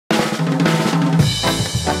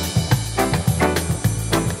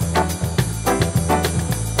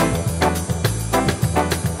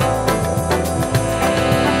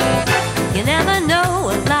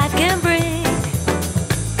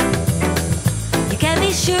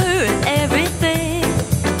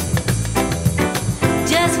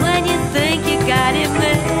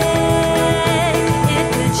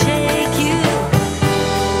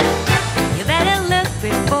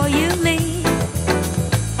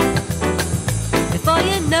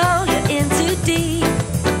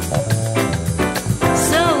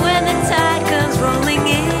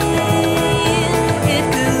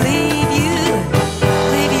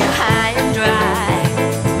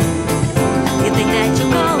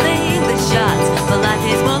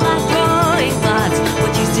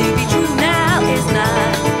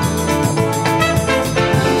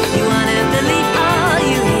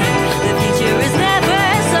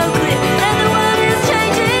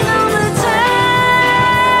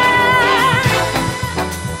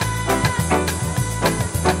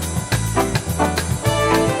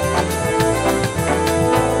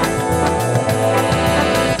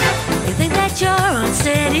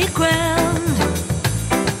ground.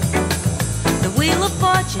 The wheel of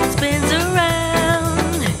fortune spins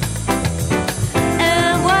around,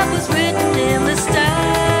 and what was written in the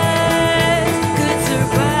stars could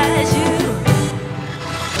surprise you.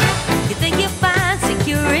 You think you find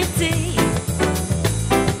security,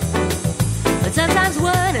 but sometimes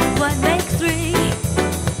one is what makes three.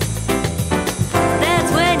 That's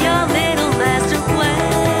when your little master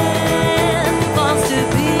plan falls to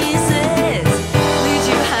pieces, leaves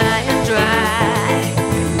you high and dry.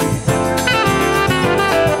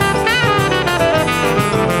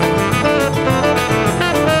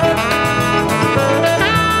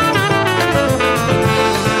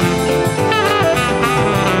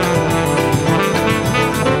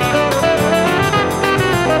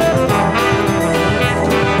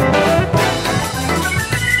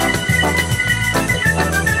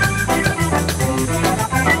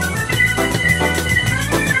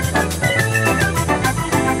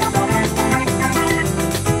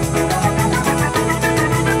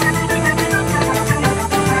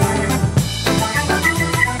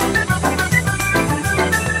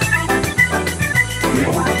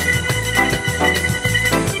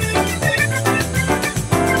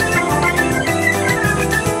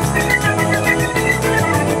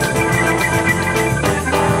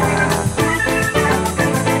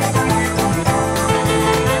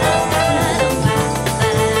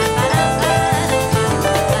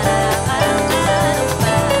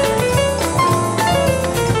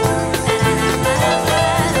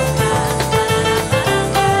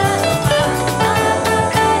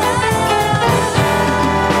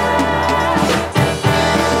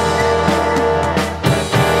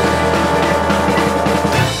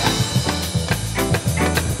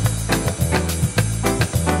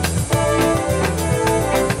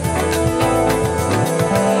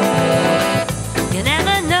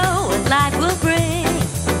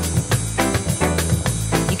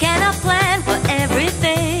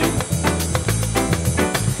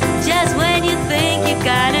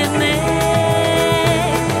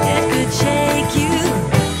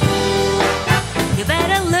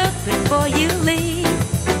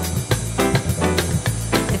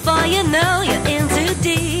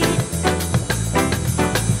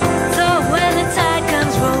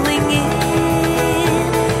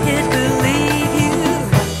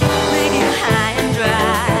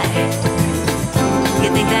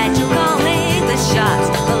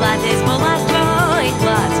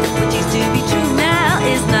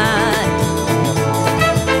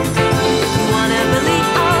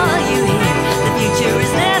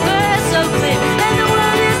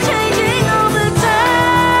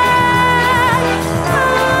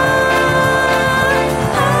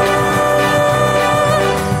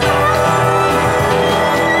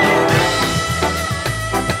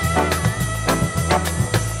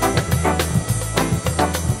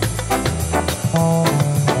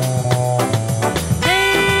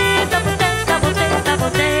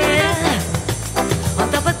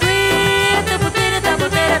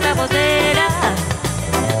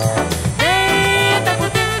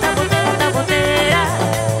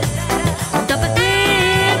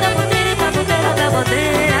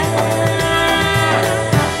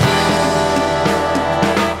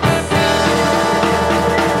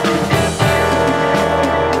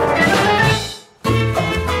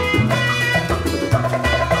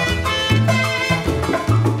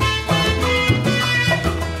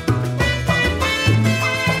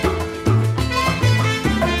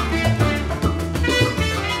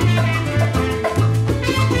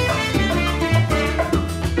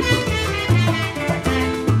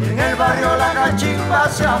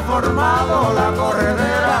 Se ha formado la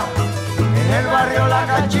corredera, en el barrio La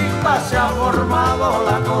Cachimba se ha formado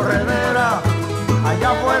la corredera.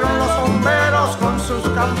 Allá fueron los bomberos con sus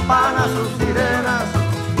campanas, sus sirenas.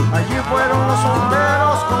 Allí fueron los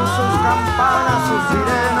bomberos con sus campanas, sus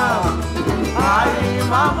sirenas. Ay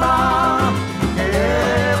mamá,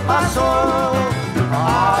 ¿qué pasó?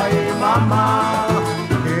 Ay mamá,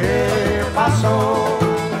 ¿qué pasó?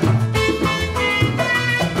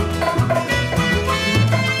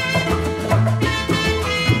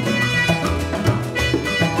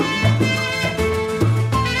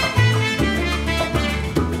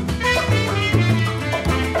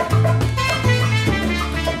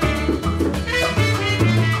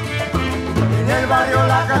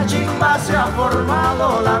 La Cachimba se ha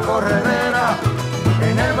formado la corredera,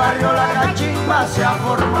 en el barrio La Cachimba se ha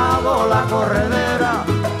formado la corredera.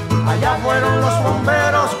 Allá fueron los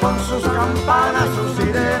bomberos con sus campanas, sus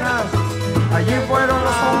sirenas. Allí fueron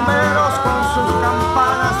los bomberos con sus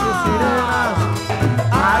campanas, sus sirenas.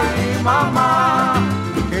 Ay mamá,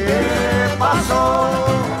 ¿qué pasó?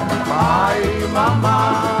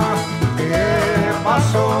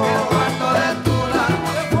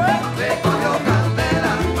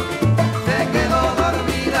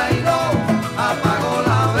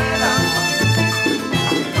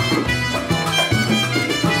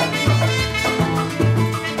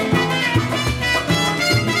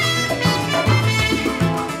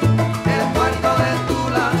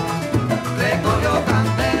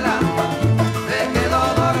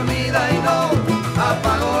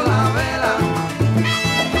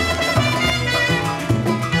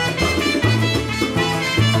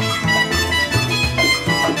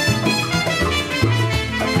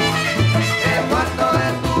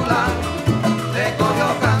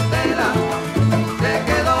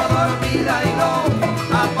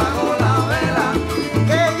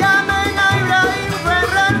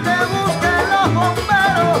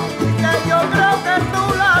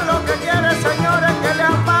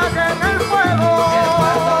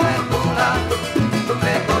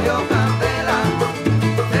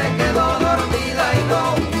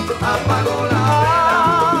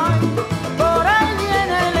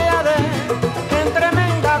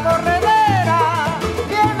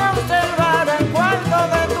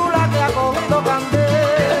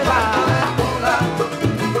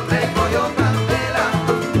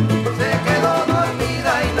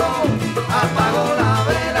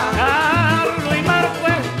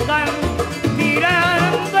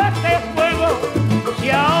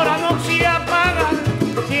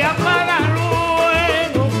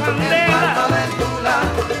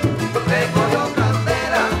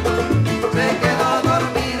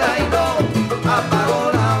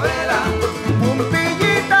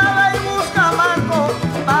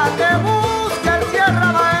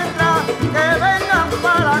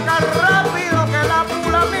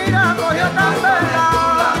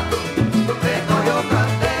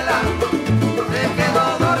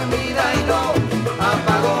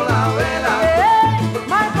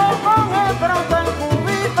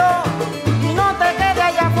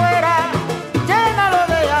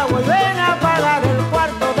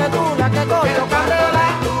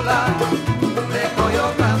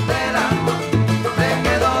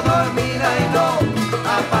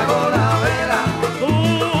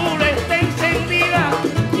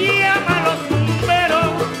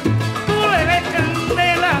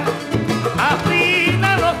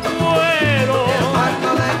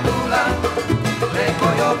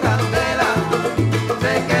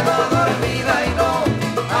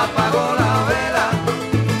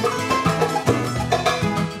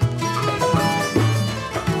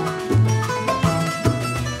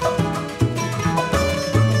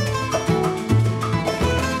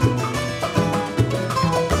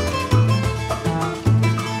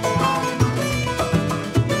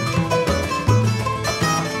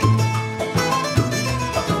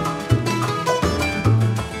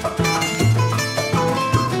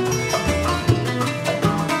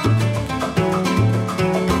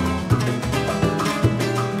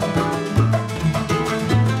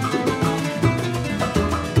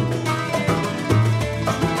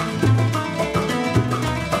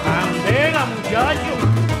 muchacho.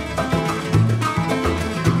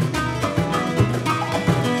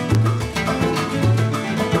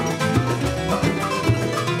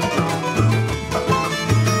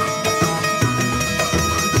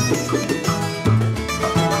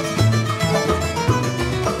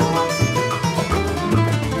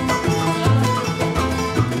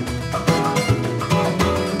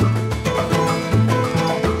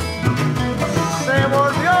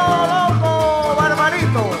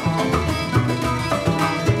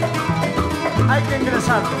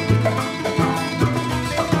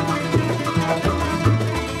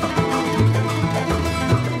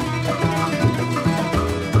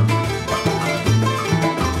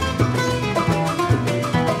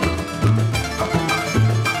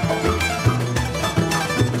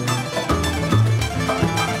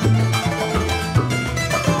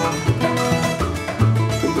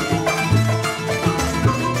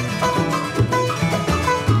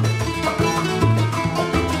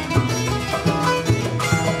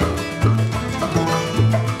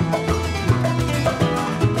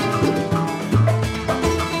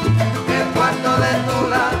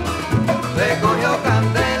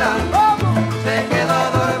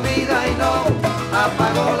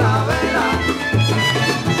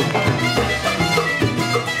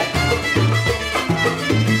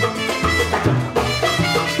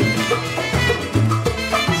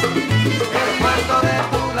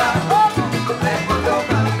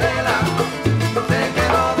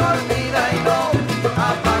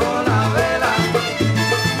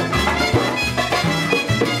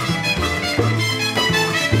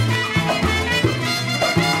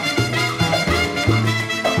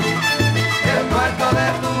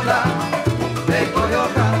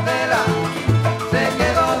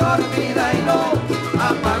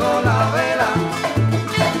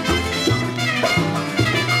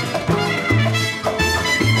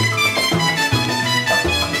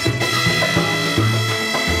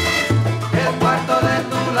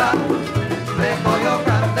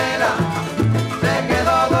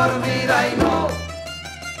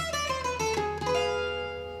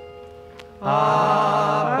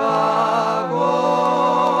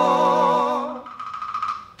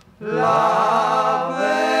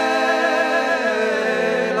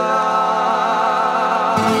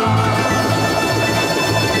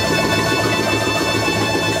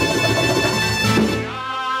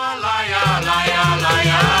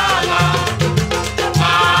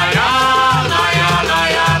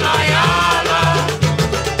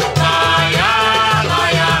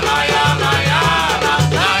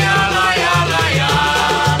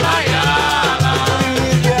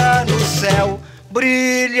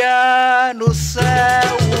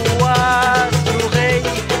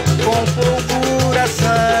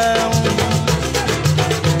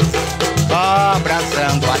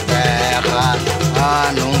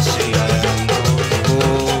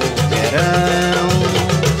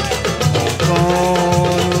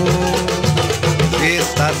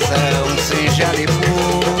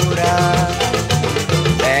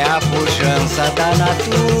 Da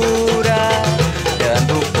natura,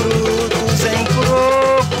 dando frutos em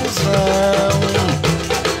profusão.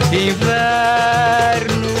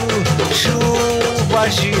 Inverno, chuva,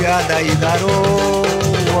 geada e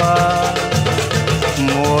garoa,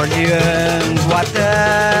 molhando a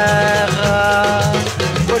terra,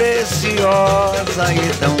 preciosa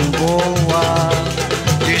e tão boa.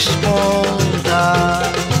 Desponta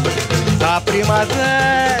a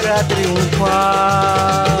primavera triunfal.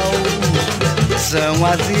 São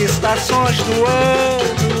as estações do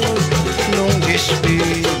ano num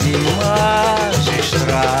desfile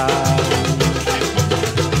magistral.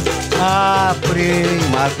 A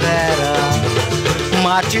primavera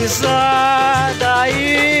matizada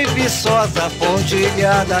e viçosa,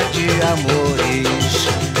 pontilhada de amores,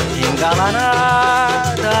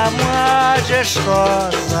 engalanada,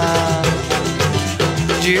 majestosa,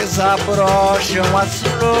 desabrocham as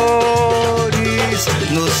flores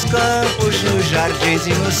nos campos, nos jardins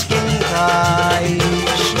e nos quintais.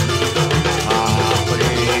 A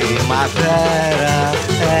primavera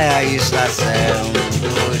é a estação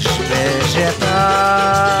dos vegetais.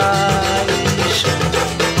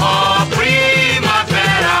 Ó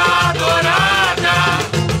primavera adorada,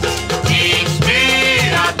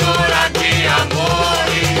 inspiradora de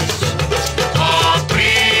amores. Ó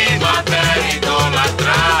primavera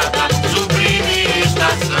idolatrada, sublime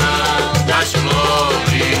estação das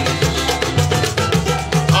flores.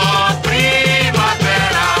 Ó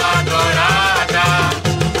primavera adorada,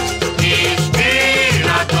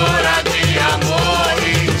 inspiradora de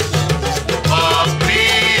amores. Ó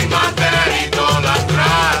primavera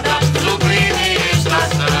idolatrada, sublime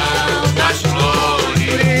estação das flores.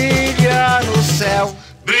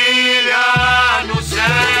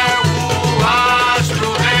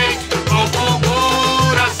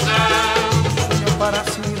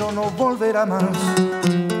 volviera más.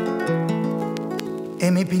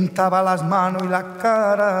 Y me pintaba las manos y la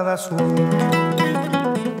cara de azul.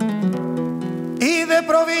 Y de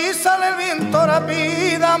provisa el viento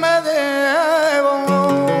rápida me llevó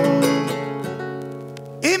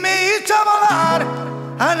y me hizo volar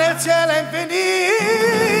en el cielo infinito.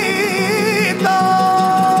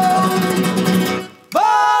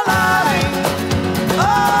 Volare,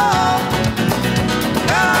 oh,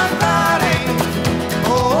 cantare,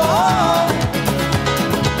 oh, oh,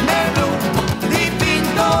 nel blu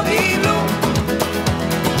dipinto di blu,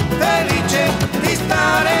 felice di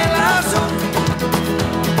stare lassù.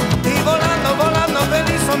 Y volando, volando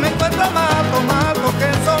feliz me encuentro más alto que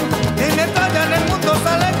el sol. Y mientras ya en el mundo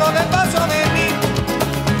sale con el paso de mí,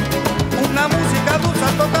 una música dulce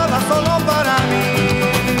tocada solo para mí.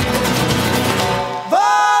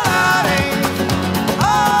 Volare,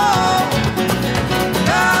 oh,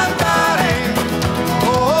 cantare,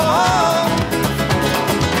 oh, oh,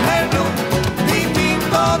 nel blu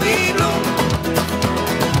dipinto di blu,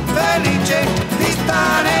 felice di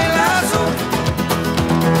stare lassù.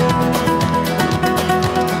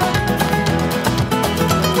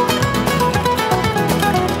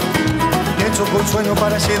 Un sueño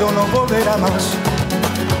parecido no volverá más.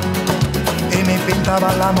 Y me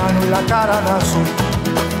pintaba la mano y la cara de azul.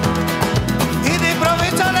 Y de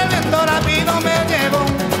improviso el viento rápido me llevó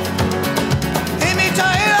y me echó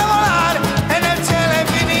a ir a volar en el cielo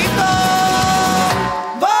infinito.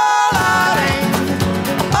 Volare,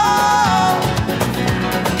 oh,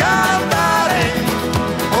 cantare,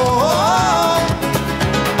 oh, oh,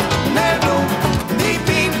 nel blu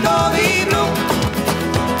dipinto di blu,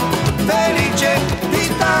 felice di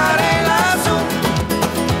stare lassù.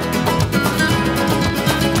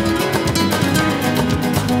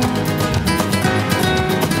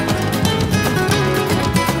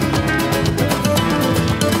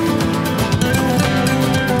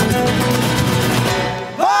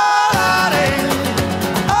 Volare,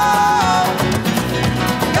 oh,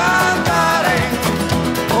 cantare,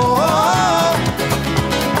 oh, oh,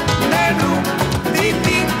 nel blu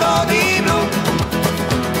dipinto di blu,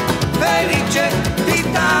 felice di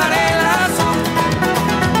stare lassù.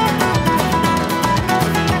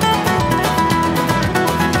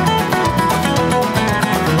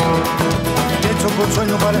 Pienso que un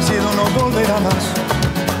sueño parecido no volverá más.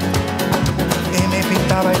 Y me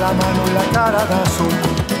pintaba la mano y la cara de azul.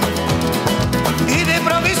 Y de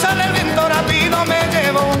improviso el viento rápido me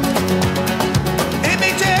llevó y me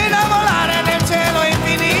eché a volar en el cielo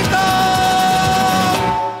infinito.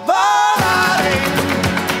 Volare,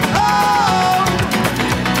 oh,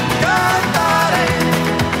 cantare,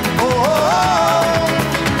 oh, oh,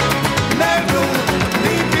 nel blu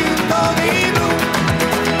dipinto di blu,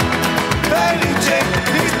 felice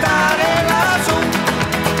di stare lassù.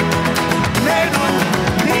 Nel blu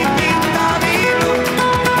dipinto di blu,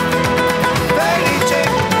 felice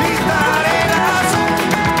di stare lassù.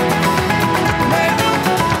 Nel blu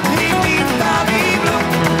dipinto di blu,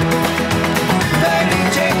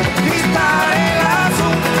 felice di stare lassù.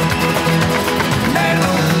 Nel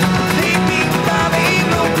blu dipinto di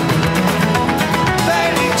blu,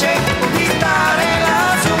 felice di stare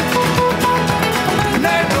lassù.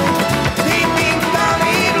 Nel blu dipinto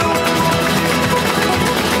di blu.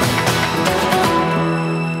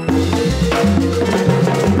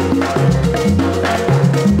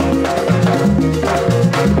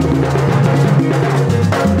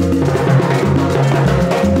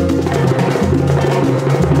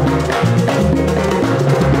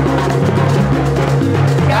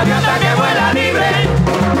 Gaviota que vuela libre,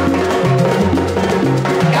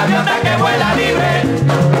 gaviota que vuela libre,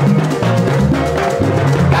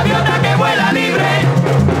 gaviota que vuela libre,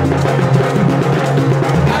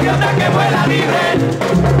 gaviota que vuela libre.